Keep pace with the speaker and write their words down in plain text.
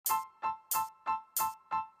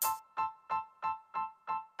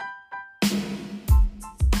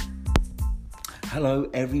Hello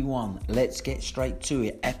everyone, let's get straight to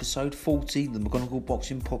it. Episode 40, the McGonagall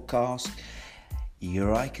Boxing Podcast.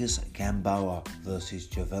 Eureka's Gamboa versus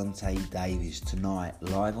Gervonta Davis tonight,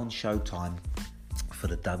 live on Showtime for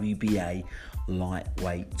the WBA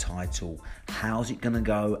lightweight title. How's it going to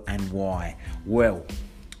go and why? Well,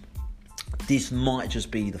 this might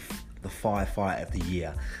just be the firefight of the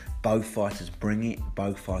year. Both fighters bring it,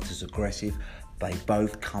 both fighters aggressive, they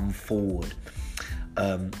both come forward.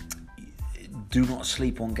 Do not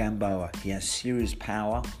sleep on Gamboa. He has serious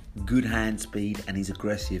power, good hand speed, and he's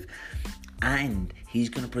aggressive. And he's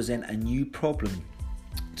going to present a new problem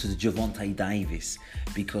to the Gervonta Davis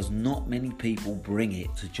because not many people bring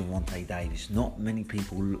it to Gervonta Davis. Not many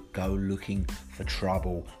people go looking for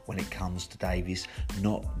trouble when it comes to Davis.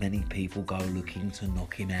 Not many people go looking to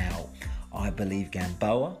knock him out. I believe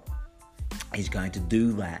Gamboa is going to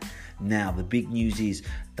do that. Now, the big news is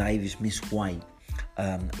Davis missed weight.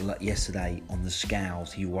 Yesterday on the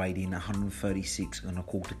scales, he weighed in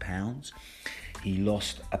 136.25 pounds. He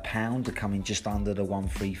lost a pound to come in just under the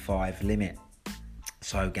 135 limit.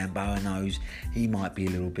 So Gamboa knows he might be a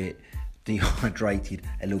little bit dehydrated,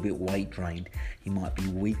 a little bit weight drained. He might be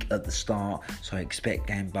weak at the start, so I expect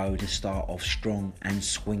Gamboa to start off strong and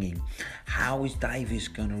swinging. How is Davis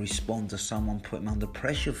going to respond to someone put him under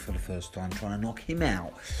pressure for the first time, trying to knock him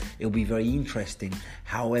out? It'll be very interesting.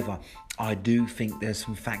 However, I do think there's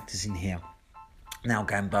some factors in here. Now,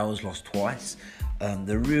 Gamboa's lost twice.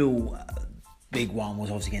 The real big one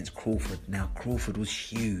was obviously against Crawford. Now, Crawford was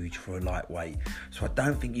huge for a lightweight, so I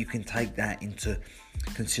don't think you can take that into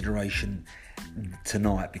consideration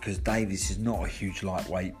tonight because Davis is not a huge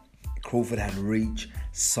lightweight. Crawford had reach,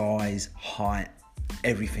 size, height,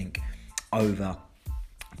 everything over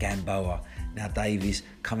Gamboa. Now, Davis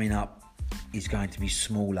coming up is going to be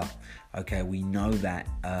smaller. Okay, we know that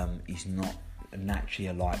he's not naturally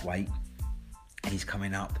a lightweight. He's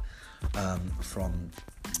coming up from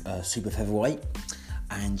super featherweight,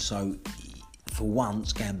 and so for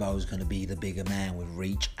once Gamboa is going to be the bigger man with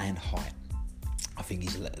reach and height. I think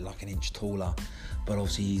he's like an inch taller, but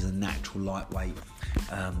obviously he's a natural lightweight.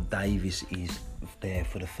 Davis is there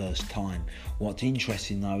for the first time. What's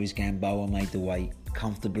interesting though is Gamboa made the weight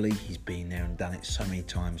comfortably. He's been there and done it so many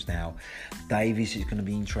times now. Davis is going to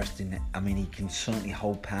be interesting. I mean, he can certainly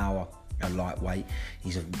hold power at lightweight.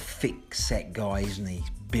 He's a thick set guy, isn't he? He's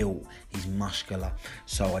built, he's muscular,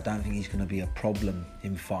 so I don't think he's going to be a problem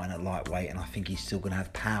in fighting at lightweight, and I think he's still going to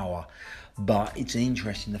have power. But it's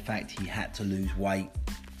interesting the fact he had to lose weight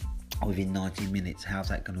within 90 minutes. How's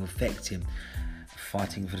that going to affect him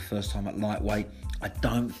fighting for the first time at lightweight? I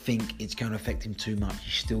don't think it's going to affect him too much.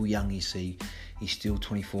 He's still young, you see. He's still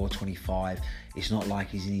 24, 25. It's not like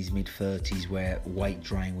he's in his mid-30s where weight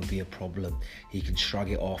drain would be a problem. He can shrug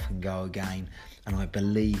it off and go again. And I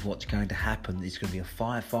believe what's going to happen is going to be a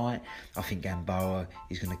firefight. I think Gamboa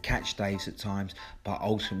is going to catch Davis at times, but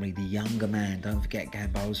ultimately the younger man, don't forget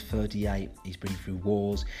Gamboa's 38. He's been through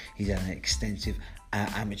wars. He's had an extensive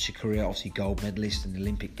amateur career, obviously gold medalist in the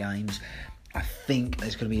Olympic Games. I think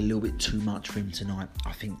there's going to be a little bit too much for him tonight.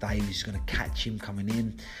 I think Davis is going to catch him coming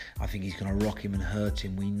in. I think he's going to rock him and hurt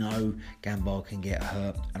him. We know Gamboa can get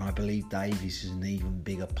hurt, and I believe Davis is an even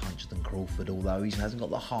bigger puncher than Crawford. Although he hasn't got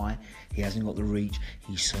the height, he hasn't got the reach,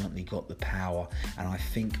 he's certainly got the power. And I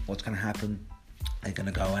think what's going to happen, they're going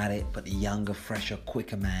to go at it, but the younger, fresher,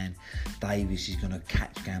 quicker man, Davis, is going to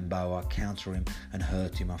catch Gamboa, counter him and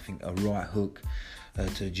hurt him. I think a right hook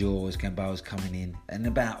to the jaw as Gamboa's coming in. And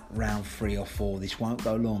about round 3 or 4, this won't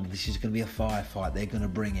go long. This is going to be a firefight. They're going to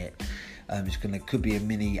bring it. Could be a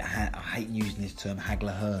mini, I hate using this term,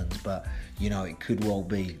 Hagler Hearns, but it could well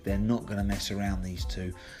be. They're not going to mess around, these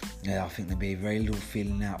two. I think there'll be a very little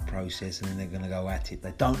feeling out process, and then they're going to go at it.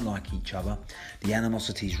 They don't like each other. The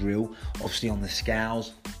animosity is real. Obviously on the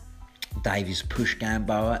scales, Davis pushed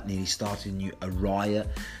Gamboa, nearly started a riot.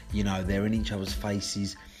 They're in each other's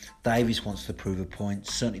faces. Davis wants to prove a point,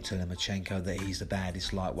 certainly to Lomachenko, that he's the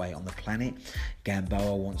baddest lightweight on the planet.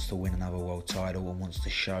 Gamboa wants to win another world title and wants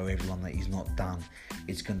to show everyone that he's not done.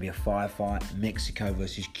 It's going to be a firefight. Mexico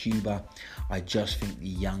versus Cuba. I just think the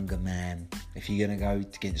younger man, if you're going to go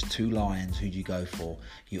against two lions, who do you go for?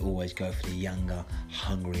 You always go for the younger,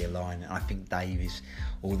 hungrier lion. I think Davis,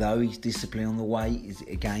 although he's disciplined on the weight, is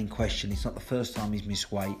again questioned. It's not the first time he's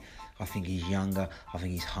missed weight. I think he's younger. I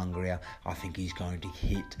think he's hungrier. I think he's going to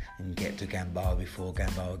hit and get to Gamboa before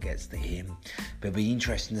Gamboa gets to him. But it'll be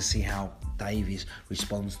interesting to see how Davis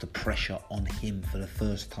responds to pressure on him for the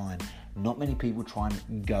first time. Not many people try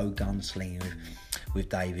and go gunslinging with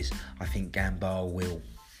Davis. I think Gamboa will.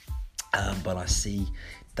 But I see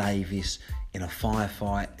Davis in a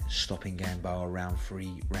firefight, stopping Gamboa round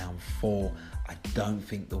 3, round 4. I don't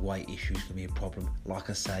think the weight issue is going to be a problem. Like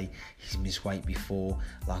I say, he's missed weight before.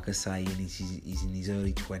 Like I say, he's in his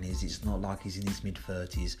early 20s. It's not like he's in his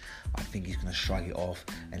mid-30s. I think he's going to shrug it off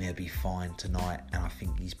and he'll be fine tonight. And I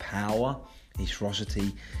think his power, his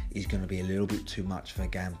ferocity is going to be a little bit too much for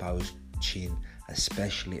Gamboa's chin,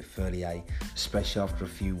 especially at 38, especially after a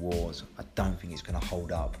few wars. I don't think it's going to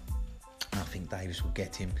hold up. And I think Davis will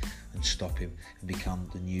get him and stop him and become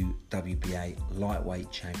the new WBA lightweight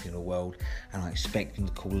champion of the world. And I expect him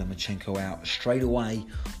to call Lomachenko out straight away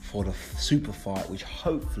for the super fight, which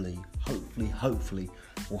hopefully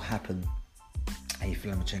will happen if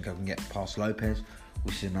Lomachenko can get past Lopez,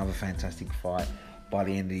 which is another fantastic fight, by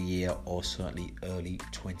the end of the year or certainly early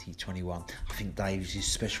 2021. I think Davis is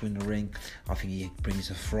special in the ring. I think he brings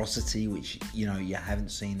a ferocity which you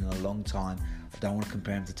haven't seen in a long time. I don't want to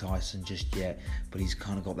compare him to Tyson just yet, but he's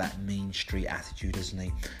kind of got that mean street attitude, doesn't he?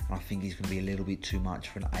 And I think he's going to be a little bit too much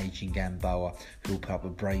for an aging Gamboa who'll put up a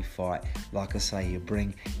brave fight. Like I say, he'll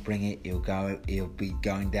bring it. He'll be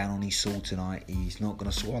going down on his sword tonight. He's not going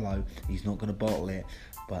to swallow. He's not going to bottle it.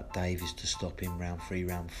 But Davis to stop him round 3,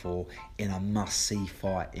 round 4 in a must-see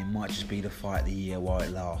fight. It might just be the fight of the year while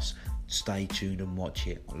it lasts. Stay tuned and watch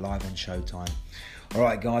it live on Showtime. All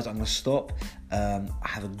right, guys, I'm going to stop.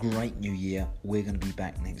 Have a great new year. We're going to be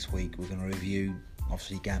back next week. We're going to review,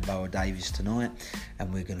 obviously, Gamboa Davis tonight,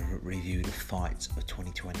 and we're going to review the fights of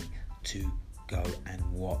 2020 to go and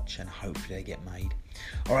watch, and hopefully they get made.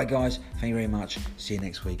 All right, guys, thank you very much. See you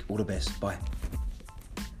next week. All the best. Bye.